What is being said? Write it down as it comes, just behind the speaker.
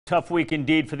Tough week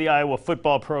indeed for the Iowa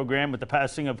football program with the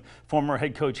passing of former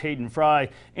head coach Hayden Fry.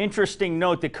 Interesting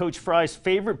note that Coach Fry's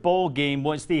favorite bowl game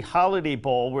was the Holiday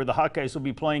Bowl, where the Hawkeyes will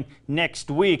be playing next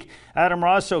week. Adam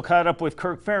Rosso caught up with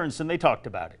Kirk Ferentz and they talked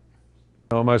about it.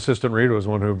 My assistant Rita was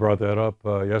the one who brought that up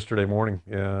yesterday morning,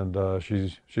 and she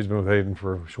was with Hayden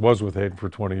for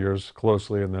 20 years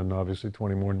closely, and then obviously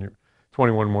 21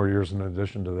 more years in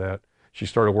addition to that. She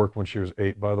started work when she was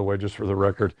 8, by the way, just for the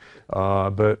record.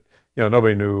 But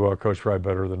nobody knew Coach Fry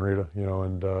better than Rita,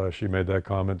 and she made that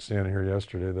comment standing here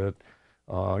yesterday that,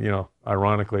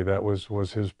 ironically, that was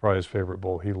probably his favorite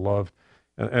bowl. He loved,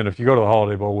 and if you go to the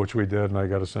Holiday Bowl, which we did, and I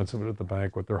got a sense of it at the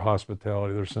banquet, their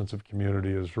hospitality, their sense of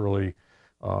community is really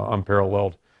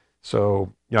unparalleled.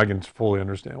 So I can fully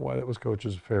understand why that was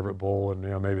Coach's favorite bowl, and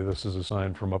maybe this is a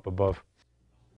sign from up above.